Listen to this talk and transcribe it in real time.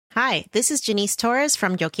Hi, this is Janice Torres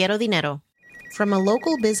from Yo Quiero Dinero. From a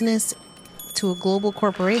local business to a global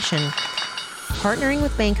corporation, partnering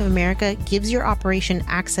with Bank of America gives your operation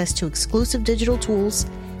access to exclusive digital tools,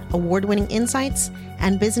 award-winning insights,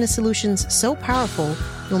 and business solutions so powerful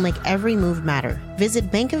you'll make every move matter.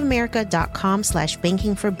 Visit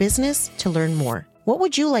bankofamerica.com/bankingforbusiness to learn more. What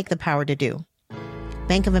would you like the power to do?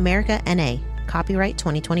 Bank of America, N.A., copyright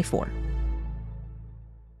 2024.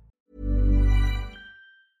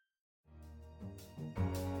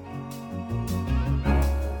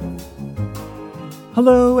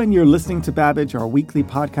 Hello, and you're listening to Babbage, our weekly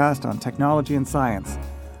podcast on technology and science.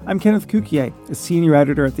 I'm Kenneth Cukier, a senior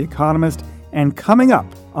editor at The Economist, and coming up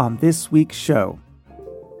on this week's show,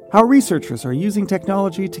 how researchers are using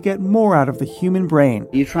technology to get more out of the human brain.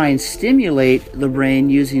 You try and stimulate the brain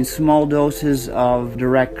using small doses of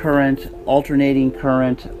direct current, alternating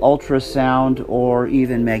current, ultrasound, or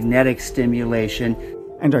even magnetic stimulation.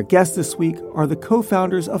 And our guests this week are the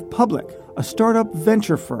co-founders of Public, a startup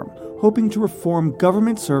venture firm hoping to reform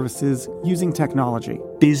government services using technology.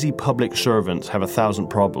 Busy public servants have 1,000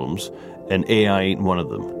 problems, and AI ain't one of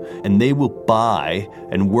them. And they will buy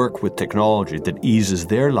and work with technology that eases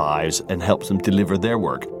their lives and helps them deliver their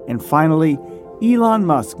work. And finally, Elon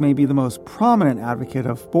Musk may be the most prominent advocate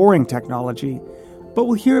of boring technology, but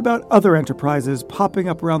we'll hear about other enterprises popping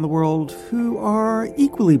up around the world who are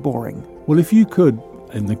equally boring. Well, if you could,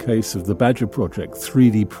 in the case of the Badger project,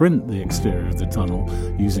 3D print the exterior of the tunnel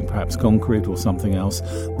using perhaps concrete or something else,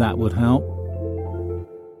 that would help.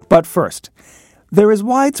 But first, there is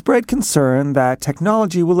widespread concern that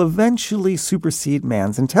technology will eventually supersede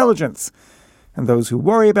man's intelligence. And those who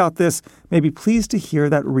worry about this may be pleased to hear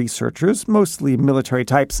that researchers, mostly military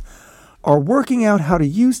types, are working out how to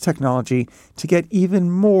use technology to get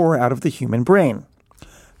even more out of the human brain.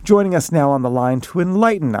 Joining us now on the line to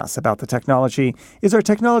enlighten us about the technology is our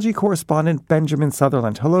technology correspondent, Benjamin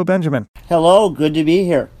Sutherland. Hello, Benjamin. Hello, good to be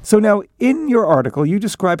here. So now, in your article, you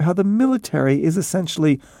describe how the military is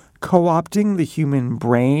essentially co-opting the human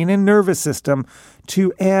brain and nervous system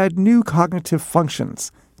to add new cognitive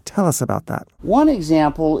functions. Tell us about that. One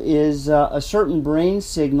example is a certain brain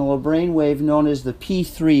signal, a brain wave known as the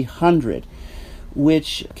P300.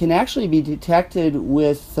 Which can actually be detected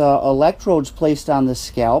with electrodes placed on the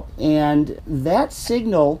scalp. And that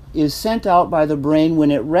signal is sent out by the brain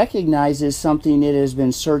when it recognizes something it has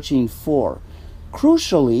been searching for.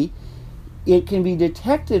 Crucially, it can be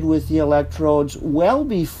detected with the electrodes well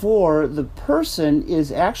before the person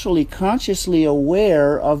is actually consciously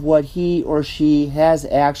aware of what he or she has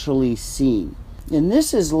actually seen. And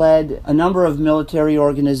this has led a number of military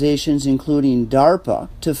organizations, including DARPA,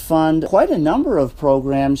 to fund quite a number of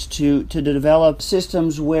programs to develop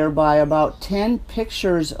systems whereby about 10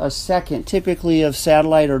 pictures a second, typically of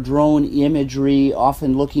satellite or drone imagery,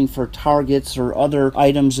 often looking for targets or other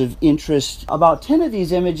items of interest. About 10 of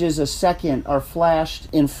these images a second are flashed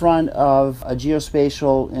in front of a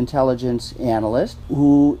geospatial intelligence analyst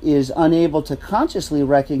who is unable to consciously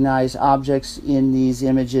recognize objects in these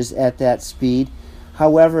images at that speed.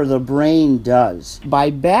 However, the brain does.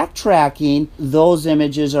 By backtracking, those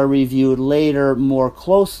images are reviewed later more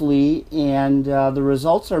closely, and the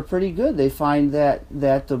results are pretty good. They find that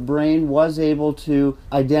the brain was able to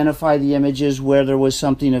identify the images where there was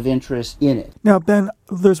something of interest in it. Now, Ben,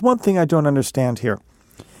 there's one thing I don't understand here.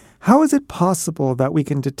 How is it possible that we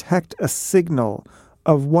can detect a signal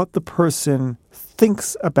of what the person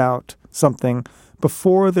thinks about something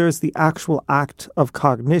before there's the actual act of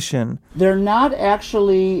cognition? They're not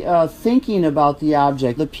actually thinking about the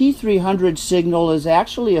object. The P300 signal is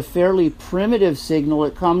actually a fairly primitive signal.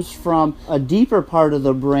 It comes from a deeper part of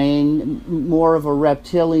the brain, more of a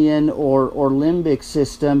reptilian or limbic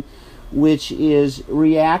system, which is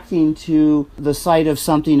reacting to the sight of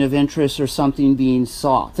something of interest or something being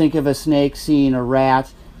sought. Think of a snake seeing a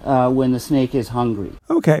rat when the snake is hungry.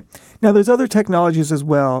 Okay. Now, there's other technologies as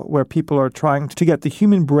well where people are trying to get the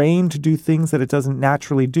human brain to do things that it doesn't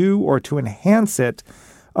naturally do or to enhance it.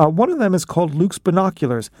 One of them is called Luke's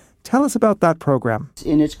Binoculars. Tell us about that program.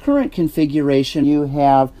 In its current configuration, you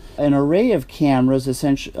have an array of cameras,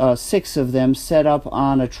 essentially 6 of them, set up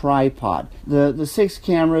on a tripod. The 6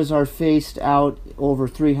 cameras are faced out over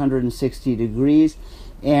 360 degrees.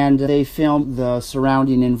 And they film the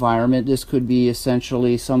surrounding environment. This could be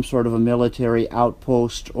essentially some sort of a military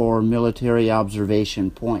outpost or military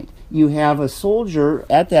observation point. You have a soldier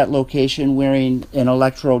at that location wearing an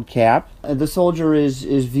electrode cap. The soldier is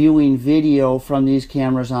viewing video from these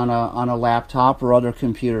cameras on a laptop or other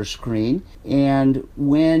computer screen. And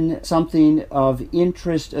when something of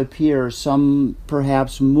interest appears, some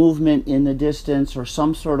perhaps movement in the distance or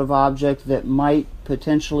some sort of object that might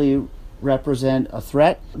potentially represent a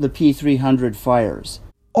threat, the P300 fires.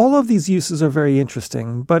 All of these uses are very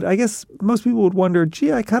interesting, but I guess most people would wonder,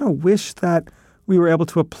 gee, I kind of wish that we were able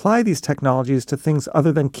to apply these technologies to things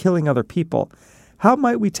other than killing other people. How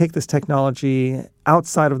might we take this technology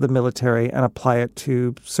outside of the military and apply it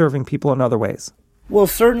to serving people in other ways? Well,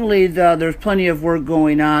 certainly there's plenty of work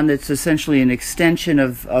going on that's essentially an extension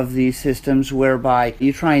of these systems whereby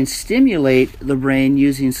you try and stimulate the brain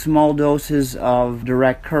using small doses of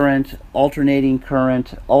direct current, alternating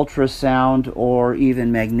current, ultrasound, or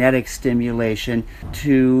even magnetic stimulation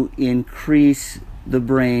to increase the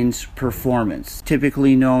brain's performance,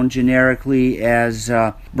 typically known generically as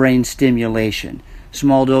brain stimulation.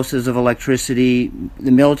 Small doses of electricity.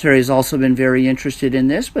 The military has also been very interested in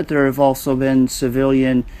this, but there have also been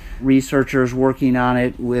civilian researchers working on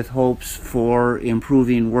it with hopes for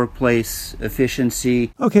improving workplace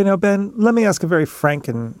efficiency. Okay, now, Ben, let me ask a very frank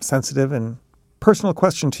and sensitive and personal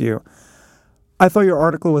question to you. I thought your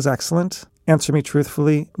article was excellent. Answer me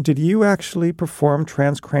truthfully. Did you actually perform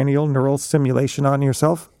transcranial neural stimulation on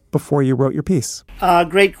yourself before you wrote your piece?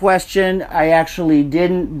 Great question. I actually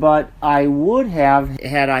didn't, but I would have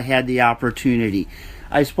had I had the opportunity.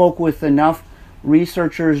 I spoke with enough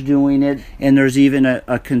researchers doing it, and there's even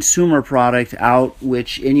a consumer product out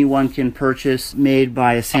which anyone can purchase, made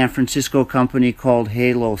by a San Francisco company called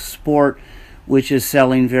Halo Sport, which is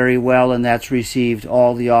selling very well, and that's received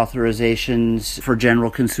all the authorizations for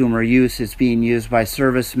general consumer use. It's being used by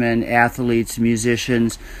servicemen, athletes,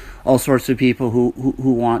 musicians, all sorts of people who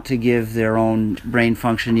want to give their own brain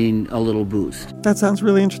functioning a little boost. That sounds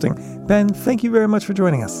really interesting. Ben, thank you very much for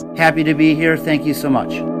joining us. Happy to be here. Thank you so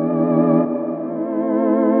much.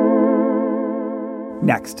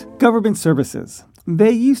 Next, government services.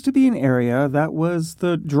 They used to be an area that was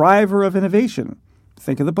the driver of innovation.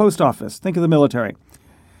 Think of the post office, think of the military.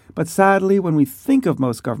 But sadly, when we think of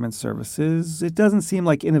most government services, it doesn't seem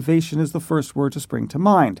like innovation is the first word to spring to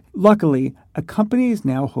mind. Luckily, a company is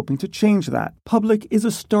now hoping to change that. Public is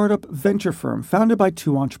a startup venture firm founded by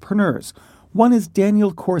two entrepreneurs. One is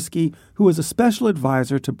Daniel Korski, who is a special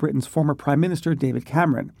advisor to Britain's former Prime Minister David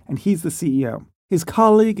Cameron, and he's the CEO. His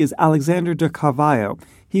colleague is Alexander de Carvalho.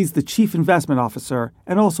 He's the chief investment officer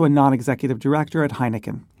and also a non-executive director at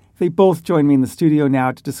Heineken. They both join me in the studio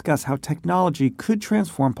now to discuss how technology could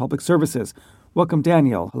transform public services. Welcome,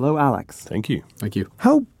 Daniel. Hello, Alex. Thank you. Thank you.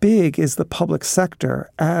 How big is the public sector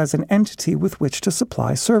as an entity with which to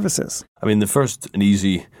supply services? I mean, the first and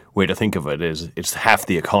easy way to think of it is it's half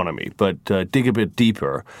the economy. But dig a bit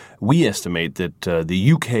deeper, we estimate that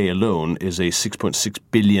the UK alone is a £6.6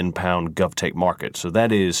 billion GovTech market. So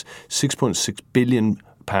that is £6.6 billion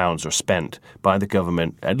are spent by the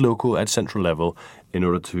government at local, at central level in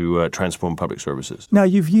order to transform public services. Now,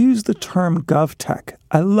 you've used the term GovTech.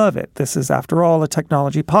 I love it. This is, after all, a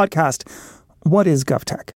technology podcast. What is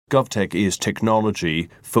GovTech? GovTech is technology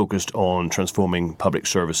focused on transforming public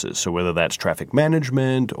services. So whether that's traffic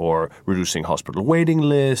management or reducing hospital waiting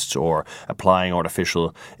lists or applying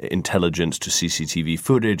artificial intelligence to CCTV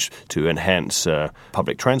footage to enhance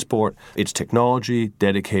public transport, it's technology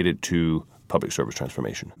dedicated to public service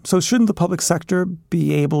transformation. So shouldn't the public sector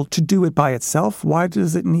be able to do it by itself? Why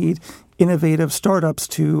does it need innovative startups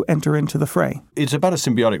to enter into the fray? It's about a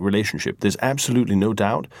symbiotic relationship. There's absolutely no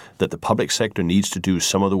doubt that the public sector needs to do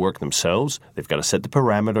some of the work themselves. They've got to set the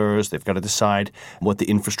parameters. They've got to decide what the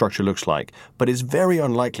infrastructure looks like. But it's very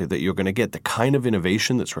unlikely that you're going to get the kind of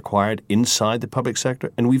innovation that's required inside the public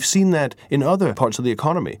sector. And we've seen that in other parts of the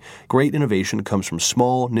economy. Great innovation comes from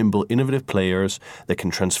small, nimble, innovative players that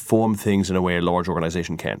can transform things in a way a large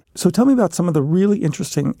organization can. So tell me about some of the really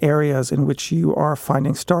interesting areas in which you are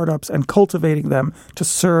finding startups and cultivating them to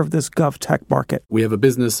serve this GovTech market. We have a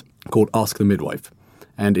business called Ask the Midwife,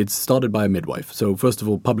 and it's started by a midwife. So first of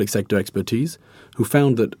all, public sector expertise, who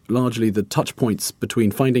found that largely the touch points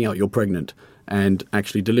between finding out you're pregnant and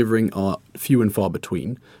actually delivering are few and far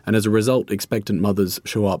between. And as a result, expectant mothers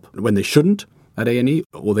show up when they shouldn't at A&E,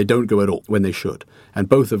 or they don't go at all when they should, and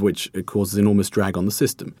both of which causes enormous drag on the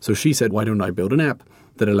system. So she said, why don't I build an app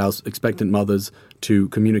that allows expectant mothers to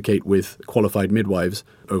communicate with qualified midwives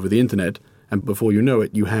over the internet, and before you know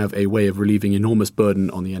it, you have a way of relieving enormous burden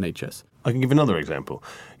on the NHS. I can give another example.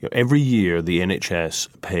 Every year, the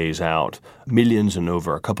NHS pays out millions, and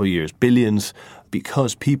over a couple of years, billions,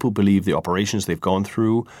 because people believe the operations they've gone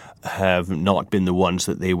through have not been the ones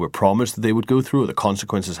that they were promised that they would go through, or the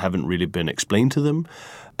consequences haven't really been explained to them.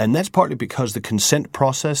 And that's partly because the consent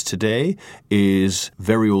process today is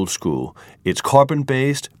very old school. It's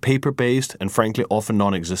carbon-based, paper-based, and frankly, often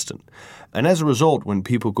non-existent. And as a result, when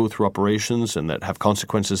people go through operations and that have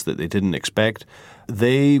consequences that they didn't expect,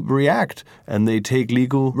 they react act and they take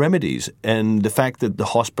legal remedies. And the fact that the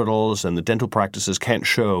hospitals and the dental practices can't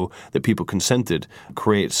show that people consented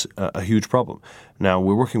creates a huge problem. Now,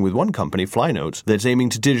 we're working with one company, Flynotes, that's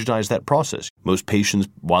aiming to digitize that process. Most patients,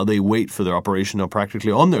 while they wait for their operation, are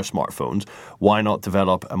practically on their smartphones. Why not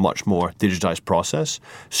develop a much more digitized process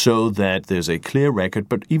so that there's a clear record,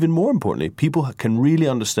 but even more importantly, people can really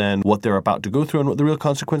understand what they're about to go through and what the real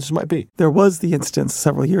consequences might be. There was the instance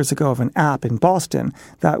several years ago of an app in Boston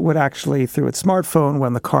that would actually, through its smartphone,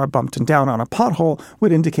 when the car bumped and down on a pothole,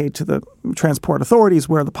 would indicate to the transport authorities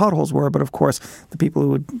where the potholes were. But of course, the people who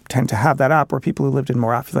would tend to have that app were people who lived in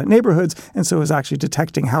more affluent neighborhoods, and so it was actually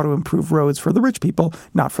detecting how to improve roads for the rich people,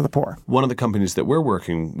 not for the poor. One of the companies that we're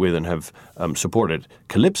working with and have supported,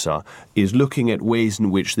 Calypsa, is looking at ways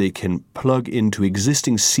in which they can plug into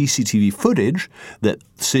existing CCTV footage that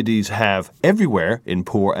cities have everywhere in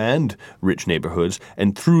poor and rich neighborhoods,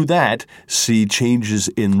 and through that see changes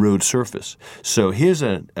in road surface. So here's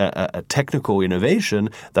a technical innovation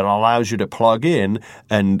that allows you to plug in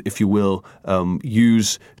and, if you will,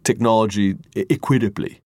 use technology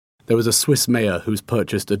equitably. There was a Swiss mayor who's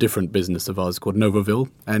purchased a different business of ours called Novaville,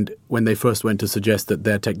 and when they first went to suggest that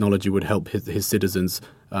their technology would help his citizens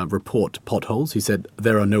report potholes, he said,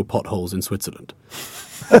 "There are no potholes in Switzerland."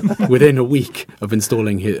 Within a week of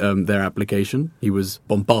installing their application, he was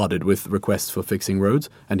bombarded with requests for fixing roads,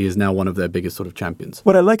 and he is now one of their biggest sort of champions.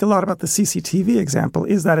 What I like a lot about the CCTV example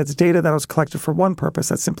is that it's data that was collected for one purpose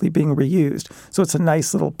that's simply being reused. So it's a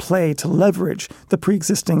nice little play to leverage the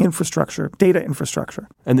pre-existing infrastructure, data infrastructure.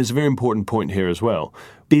 And there's a very important point here as well.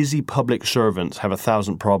 Busy public servants have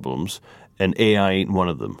 1,000 problems, and AI ain't one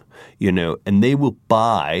of them, and they will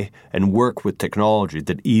buy and work with technology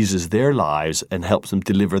that eases their lives and helps them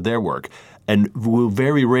deliver their work, and will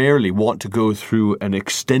very rarely want to go through an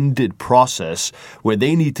extended process where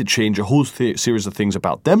they need to change a whole series of things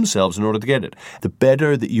about themselves in order to get it. The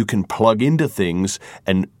better that you can plug into things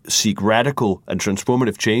and seek radical and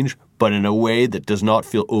transformative change, but in a way that does not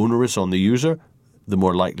feel onerous on the user, the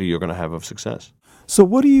more likely you're going to have of success. So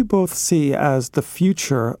what do you both see as the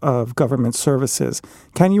future of government services?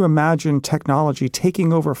 Can you imagine technology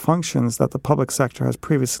taking over functions that the public sector has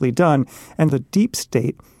previously done and the deep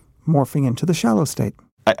state morphing into the shallow state?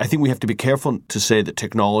 I think we have to be careful to say that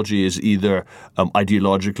technology is either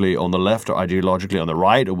ideologically on the left or ideologically on the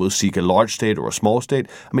right, or will seek a large state or a small state.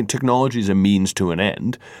 I mean, technology is a means to an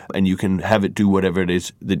end, and you can have it do whatever it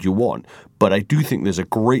is that you want. But I do think there's a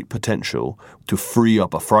great potential to free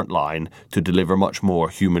up a front line to deliver much more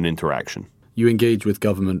human interaction. You engage with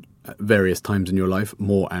government at various times in your life,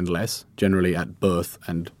 more and less, generally at birth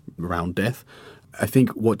and around death. I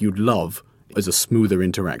think what you'd love is a smoother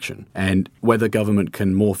interaction, and whether government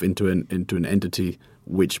can morph into an entity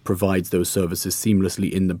which provides those services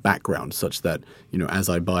seamlessly in the background, such that as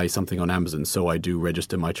I buy something on Amazon, so I do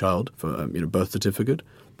register my child for birth certificate.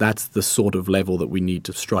 That's the sort of level that we need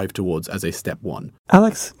to strive towards as a step one.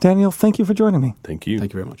 Alex, Daniel, thank you for joining me. Thank you.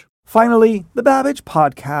 Thank you very much. Finally, the Babbage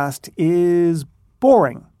podcast is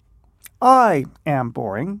boring. I am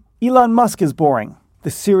boring. Elon Musk is boring.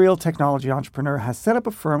 The serial technology entrepreneur has set up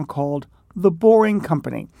a firm called The Boring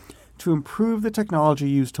Company to improve the technology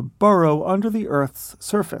used to burrow under the Earth's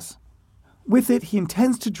surface. With it, he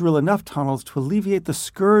intends to drill enough tunnels to alleviate the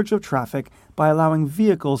scourge of traffic by allowing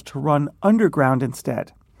vehicles to run underground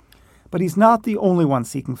instead. But he's not the only one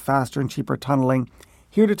seeking faster and cheaper tunneling.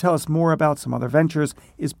 Here to tell us more about some other ventures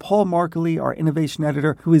is Paul Markley, our innovation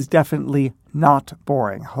editor, who is definitely not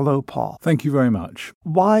boring. Hello, Paul. Thank you very much.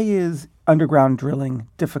 Why is underground drilling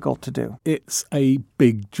difficult to do? It's a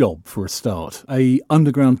big job for a start. A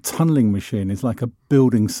underground tunneling machine is like a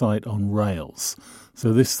building site on rails.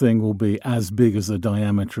 So this thing will be as big as the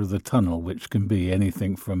diameter of the tunnel, which can be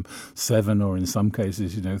anything from 7 or in some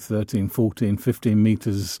cases, 13, 14, 15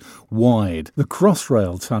 metres wide. The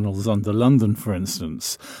Crossrail tunnels under London, for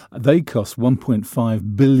instance, they cost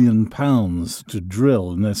 £1.5 billion to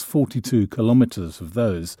drill, and there's 42 kilometres of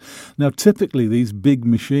those. Now, typically these big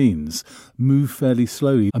machines move fairly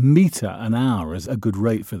slowly. 1 metre an hour is a good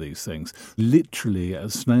rate for these things, literally at a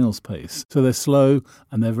snail's pace. So they're slow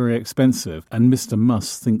and they're very expensive, and Mr.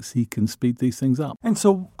 Musk thinks he can speed these things up. And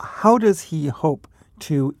so how does he hope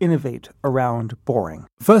to innovate around boring?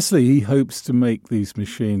 Firstly, he hopes to make these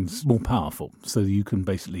machines more powerful so that you can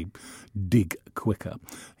basically dig quicker.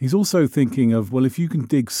 He's also thinking of, well, if you can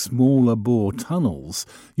dig smaller bore tunnels,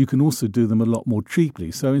 you can also do them a lot more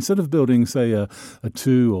cheaply. So instead of building, say, a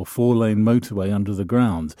 2 or 4 lane motorway under the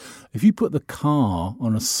ground, if you put the car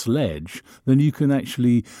on a sledge, then you can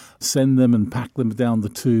actually send them and pack them down the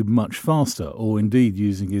tube much faster, or indeed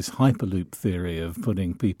using his Hyperloop theory of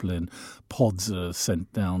putting people in pods that are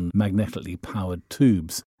sent down magnetically powered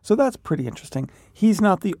tubes. So that's pretty interesting. He's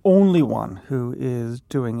not the only one who is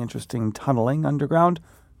doing interesting tunneling underground.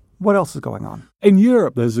 What else is going on? In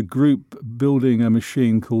Europe, there's a group building a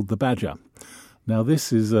machine called the Babbage. Now,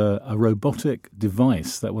 this is a robotic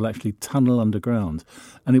device that will actually tunnel underground,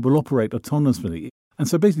 and it will operate autonomously. And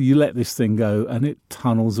so basically you let this thing go and it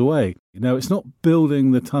tunnels away. Now, it's not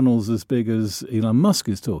building the tunnels as big as Elon Musk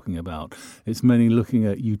is talking about. It's mainly looking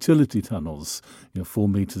at utility tunnels, 4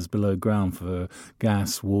 meters below ground for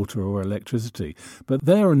gas, water or electricity. But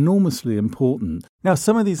they're enormously important. Now,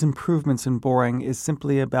 some of these improvements in boring is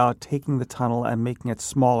simply about taking the tunnel and making it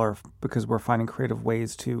smaller because we're finding creative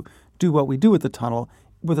ways to do what we do with the tunnel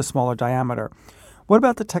with a smaller diameter. What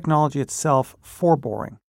about the technology itself for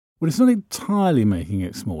boring? Well, it's not entirely making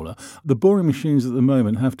it smaller. The boring machines at the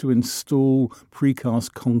moment have to install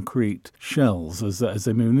precast concrete shells as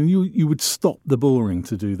they move, and you would stop the boring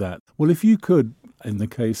to do that. Well, if you could, in the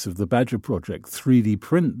case of the Badger project, 3D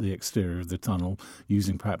print the exterior of the tunnel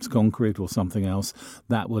using perhaps concrete or something else,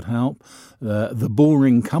 that would help. The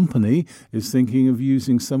boring company is thinking of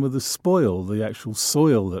using some of the spoil, the actual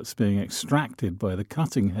soil that's being extracted by the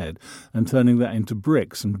cutting head, and turning that into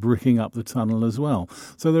bricks and bricking up the tunnel as well.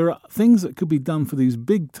 So there are things that could be done for these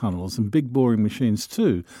big tunnels and big boring machines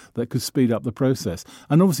too that could speed up the process.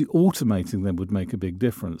 And obviously automating them would make a big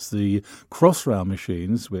difference. The Crossrail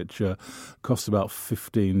machines, which cost about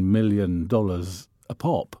 $15 million a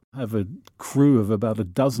pop, have a crew of about a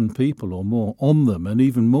dozen people or more on them, and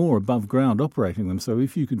even more above ground operating them. So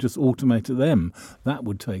if you could just automate them, that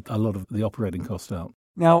would take a lot of the operating cost out.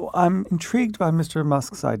 Now, I'm intrigued by Mr.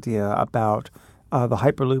 Musk's idea about the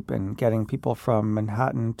Hyperloop and getting people from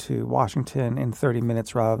Manhattan to Washington in 30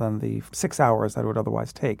 minutes rather than the 6 hours that it would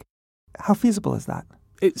otherwise take. How feasible is that?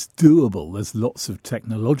 It's doable. There's lots of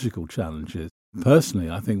technological challenges. Personally,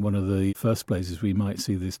 I think one of the first places we might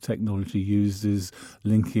see this technology used is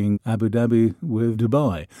linking Abu Dhabi with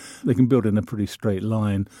Dubai. They can build in a pretty straight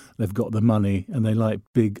line. They've got the money and they like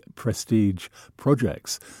big prestige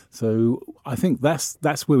projects. So I think that's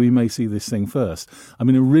where we may see this thing first. I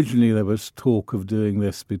mean, originally there was talk of doing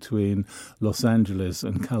this between Los Angeles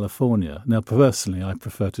and California. Now, personally, I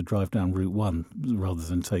prefer to drive down Route 1 rather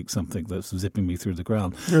than take something that's zipping me through the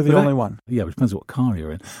ground. You're the only one. Yeah, it depends what car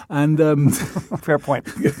you're in. And fair point.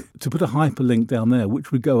 To put a hyperlink down there,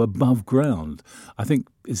 which would go above ground, I think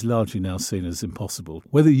is largely now seen as impossible.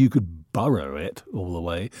 Whether you could burrow it all the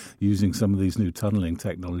way using some of these new tunnelling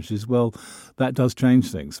technologies, well, that does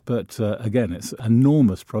change things. But again, it's an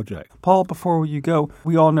enormous project. Paul, before you go,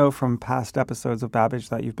 we all know from past episodes of Babbage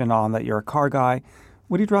that you've been on that you're a car guy.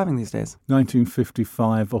 What are you driving these days?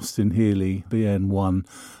 1955 Austin Healey BN1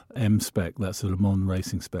 M-Spec. That's a Le Mans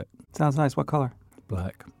racing spec. Sounds nice. What color?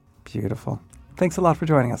 Black. Beautiful. Thanks a lot for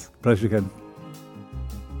joining us. Pleasure, Ken.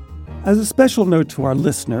 As a special note to our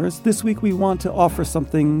listeners, this week we want to offer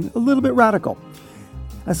something a little bit radical.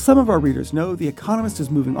 As some of our readers know, The Economist is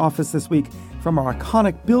moving office this week from our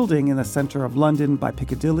iconic building in the centre of London by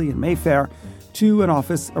Piccadilly and Mayfair to an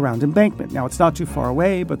office around Embankment. Now, it's not too far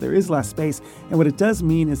away, but there is less space, and what it does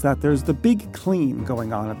mean is that there's the big clean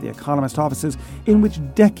going on at The Economist offices in which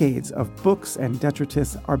decades of books and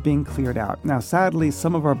detritus are being cleared out. Now, sadly,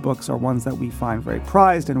 some of our books are ones that we find very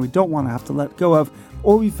prized and we don't want to have to let go of,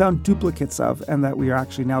 or we found duplicates of, and that we are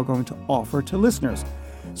actually now going to offer to listeners.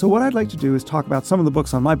 So what I'd like to do is talk about some of the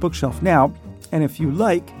books on my bookshelf now, and if you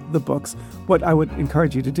like the books, what I would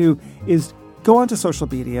encourage you to do is go onto social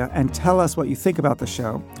media and tell us what you think about the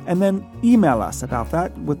show, and then email us about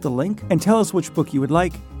that with the link, and tell us which book you would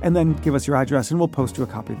like, and then give us your address, and we'll post you a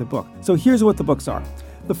copy of the book. So here's what the books are.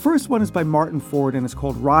 The first one is by Martin Ford, and it's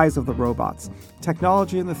called Rise of the Robots,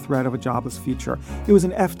 Technology and the Threat of a Jobless Future. It was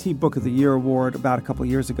an FT Book of the Year award about a couple of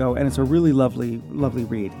years ago, and it's a really lovely, lovely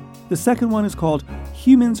read. The second one is called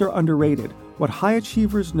Humans Are Underrated, What High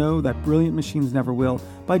Achievers Know That Brilliant Machines Never Will,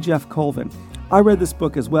 by Jeff Colvin. I read this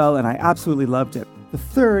book as well, and I absolutely loved it. The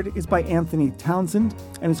third is by Anthony Townsend,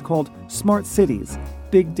 and it's called Smart Cities,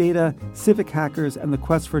 Big Data, Civic Hackers, and the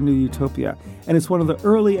Quest for a New Utopia. And it's one of the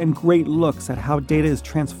early and great looks at how data is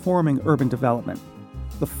transforming urban development.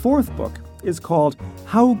 The fourth book is called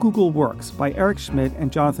How Google Works by Eric Schmidt and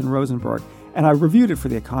Jonathan Rosenberg, and I reviewed it for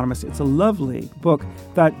The Economist. It's a lovely book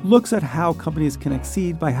that looks at how companies can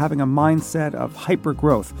exceed by having a mindset of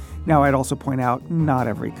hyper-growth. Now, I'd also point out not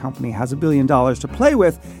every company has $1 billion to play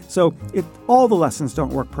with, so all the lessons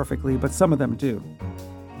don't work perfectly, but some of them do.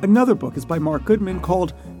 Another book is by Mark Goodman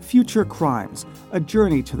called Future Crimes, a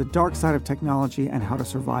journey to the dark side of technology and how to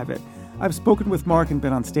survive it. I've spoken with Mark and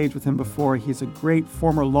been on stage with him before. He's a great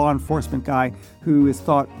former law enforcement guy who has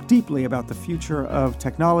thought deeply about the future of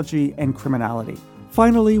technology and criminality.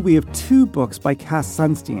 Finally, we have 2 books by Cass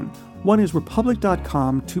Sunstein. One is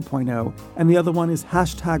Republic.com 2.0, and the other one is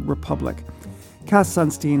 #Republic. Cass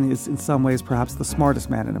Sunstein is in some ways perhaps the smartest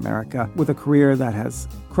man in America, with a career that has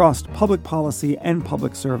crossed public policy and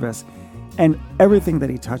public service, and everything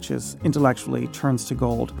that he touches intellectually turns to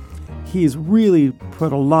gold. He's really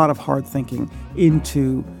put a lot of hard thinking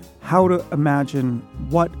into how to imagine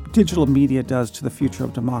what digital media does to the future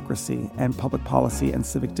of democracy and public policy and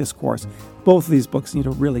civic discourse. Both of these books need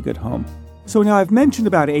a really good home. So now I've mentioned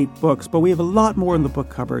about 8 books, but we have a lot more in the book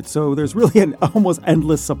cupboard, so there's really an almost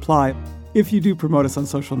endless supply. If you do promote us on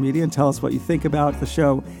social media and tell us what you think about the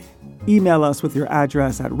show, email us with your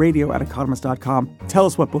address at radio@economist.com. Tell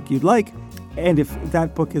us what book you'd like. And if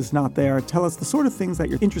that book is not there, tell us the sort of things that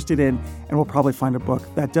you're interested in, and we'll probably find a book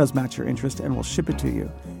that does match your interest, and we'll ship it to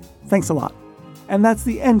you. Thanks a lot. And that's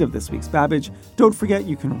the end of this week's Babbage. Don't forget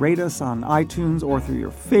you can rate us on iTunes or through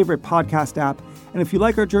your favorite podcast app. And if you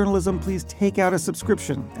like our journalism, please take out a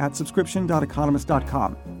subscription at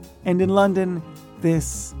subscription.economist.com. And in London,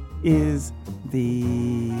 this is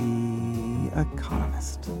The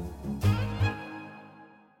Economist.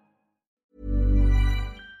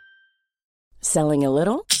 Selling a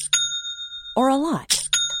little or a lot?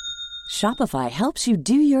 Shopify helps you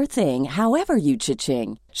do your thing however you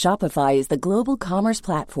cha-ching. Shopify is the global commerce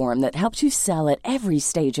platform that helps you sell at every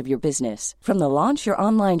stage of your business. From the launch your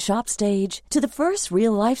online shop stage to the first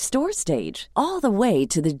real-life store stage, all the way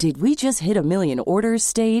to the did we just hit a million orders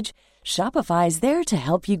stage. Shopify is there to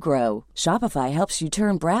help you grow. Shopify helps you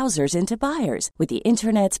turn browsers into buyers with the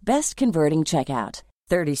internet's best converting checkout.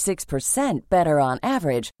 36% better on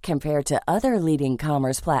average compared to other leading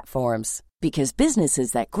commerce platforms. Because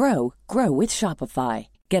businesses that grow, grow with Shopify.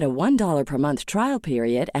 Get a $1 per month trial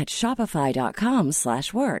period at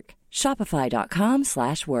shopify.com/work.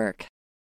 Shopify.com/work.